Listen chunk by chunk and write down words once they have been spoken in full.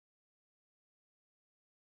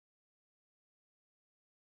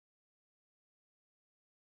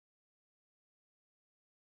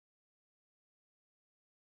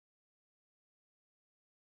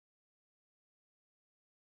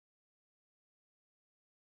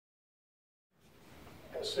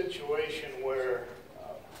situation where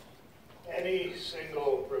any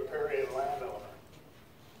single riparian landowner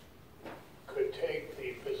could take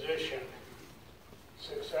the position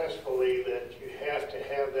successfully that you have to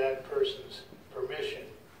have that person's permission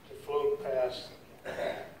to float past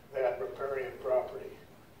that riparian property.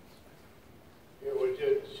 It was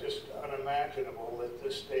just unimaginable that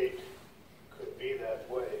this state could be that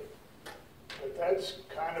way. But that's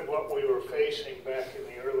kind of what we were facing back in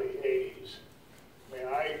the early 80s. I mean,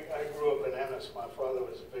 I grew up in Ennis. My father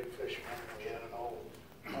was a big fisherman. We had an old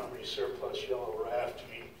Army surplus yellow raft, and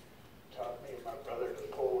he taught me and my brother to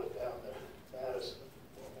pull it down the Madison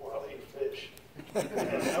while he fished.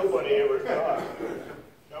 And nobody ever thought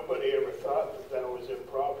that that was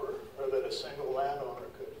improper, or that a single landowner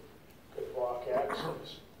could block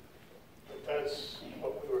access. But that's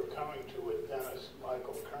what we were coming to with Dennis,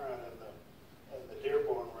 Michael, Curran, and the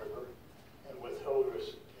Dearborn River, and with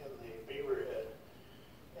Hildreth in the Beaverhead.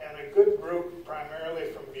 And a good group, primarily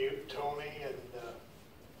from Butte, Tony and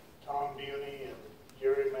Tom Buney and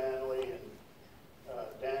Jerry Manley and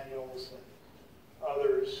Daniels and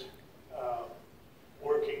others,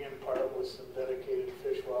 working in part with some dedicated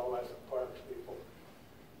fish, wildlife, and parks people,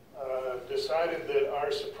 decided that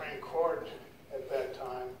our Supreme Court at that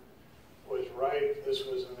time was right, this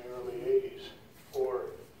was in the early 80s, for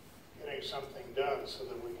getting something done so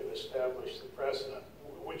that we could establish the precedent,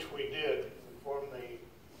 which we did. We formed the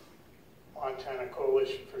Montana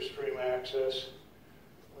Coalition for Stream Access.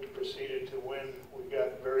 We proceeded to win. We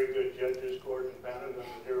got very good judges, Gordon Bennett on the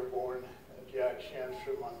Dearborn, Jack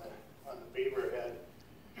Shanstrom on the Beaverhead,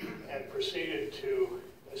 and proceeded to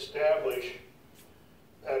establish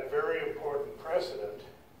that very important precedent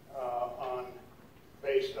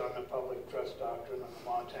based on the public trust doctrine and the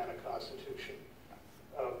Montana Constitution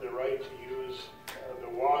of the right to use the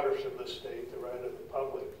waters of the state, the right of the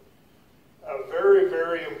public. A very,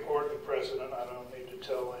 very important precedent. I don't need to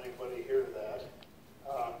tell anybody here that.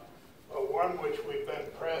 But one which we've been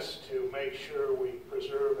pressed to make sure we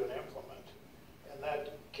preserve and implement. And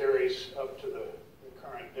that carries up to the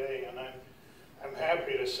current day. And I'm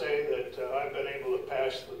happy to say that I've been able to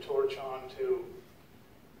pass the torch on to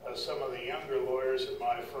some of the younger lawyers in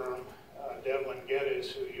my firm. Devlin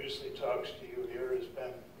Geddes, who usually talks to you here, has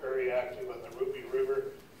been very active on the Ruby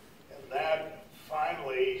River. And that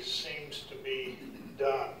finally seems to be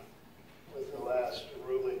done with the last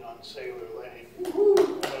ruling on Sailor Lane.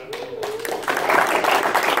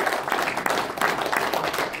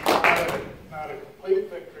 Not a complete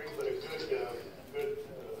victory, but a good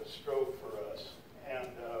stroke for us.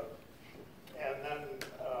 And then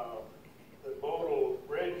the Bodle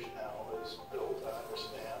Bridge now is built, I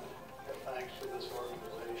understand, thanks to this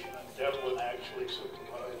organization. And Devlin actually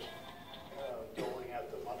supervised going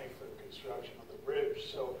at the money for the construction of the bridge.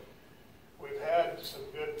 So we've had some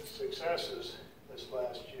good successes this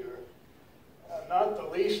last year, not the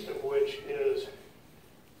least of which is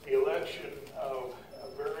the election of a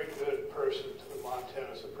very good person to the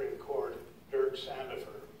Montana Supreme Court, Dirk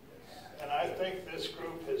Sandifer. And I think this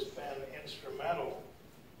group has been instrumental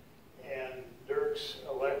in Dirk's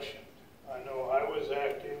election. I know I was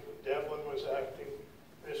active, Devlin was active,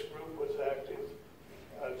 this group was active.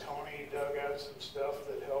 Tony dug out some stuff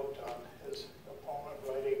that helped on his opponent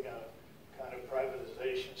writing kind of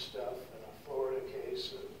privatization stuff in a Florida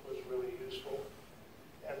case that was really useful.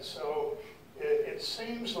 And so it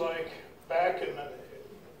seems like back in the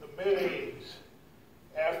mid-80s,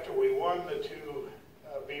 after we won the two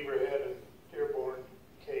Beaverhead and Dearborn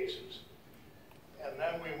cases, and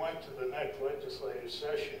then we went to the next legislative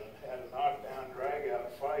session and had a knockdown,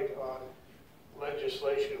 drag-out fight on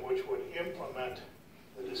legislation which would implement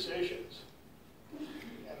the decisions.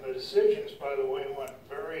 And the decisions, by the way, went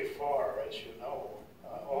very far, as you know.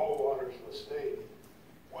 All waters of the state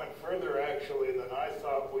went further, actually, than I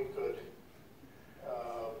thought we could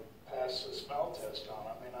pass the smell test on.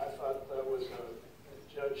 I mean, I thought that was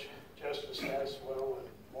Justice Haswell and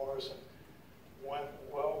Morrison went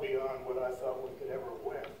well beyond what I thought we could ever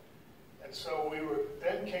win. And so we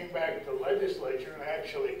then came back to the legislature and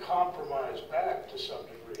actually compromised back to some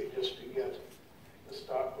degree just to get the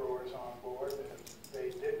stock growers on board, and they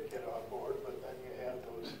did get on board, but then you had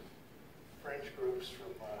those fringe groups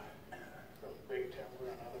from Big Timber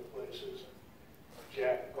and other places.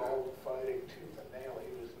 Jack Gold fighting tooth and nail,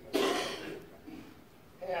 he was in the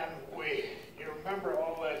and you remember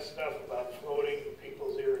all that stuff about floating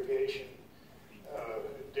people's irrigation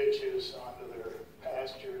ditches onto their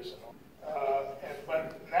pastures and all. But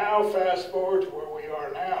now, fast forward to where we are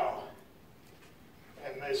now,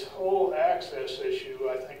 and this whole access issue,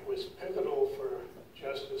 I think, was pivotal for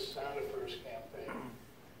Justice Sandifer's campaign.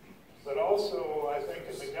 but also I think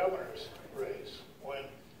in the governor's race. When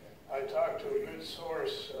I talked to a good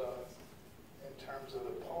source in terms of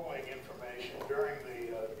the polling information during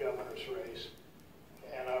the governor's race,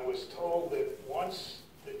 and I was told that once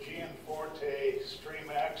the Gianforte stream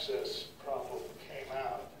access problem came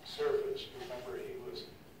out, surfaced, remember he was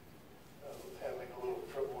having a little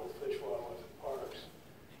trouble with fish wildlife and parks,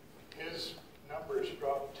 his numbers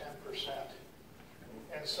dropped 10%.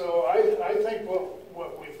 And so I think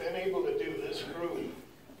what we've been able to do, this group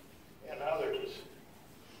and others,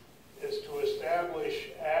 is to establish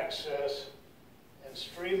access and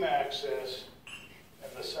stream access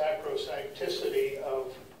and the sacrosanctity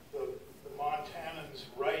of the Montanans'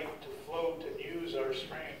 right to float and use our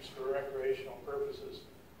streams for recreational purposes.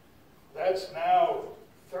 That's now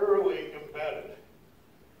thoroughly embedded.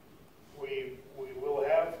 We will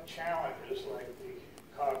have challenges like the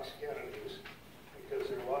Cox Kennedys, because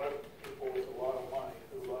there are a lot of people with a lot of money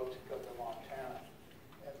who love to come to Montana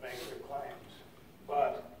and make their claims.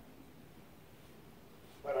 But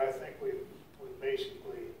I think we've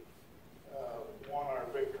basically won our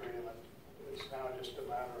victory, and it's now just a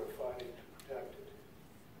matter of fighting to protect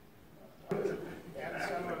it. And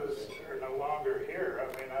some of us are no longer here. I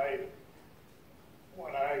mean,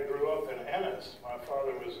 when I grew up in Ennis, my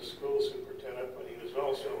father was a school superintendent, but he was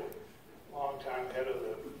also a longtime head of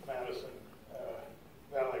the Madison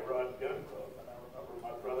Valley Rod and Gun Club. And I remember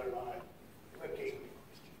my brother and I licking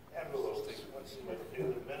envelopes once he would do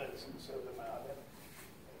the minutes and send them out. And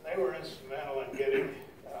they were instrumental in getting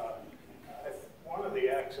one of the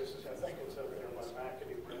accesses, I think it's up there by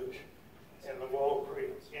McAdoo Bridge, and the Wall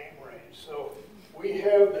Creek Game Range. So we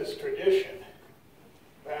have this tradition,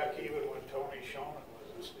 back even when Tony Schoeman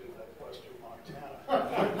was a student at Western Montana,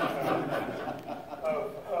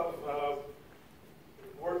 of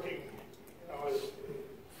working,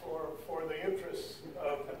 for the interests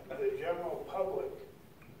of the general public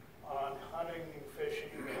on hunting,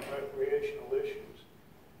 fishing, and recreational issues.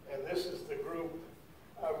 And this is the group.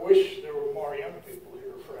 I wish there were more young people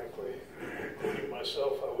here, frankly, including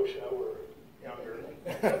myself. I wish I were younger.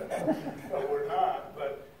 But we're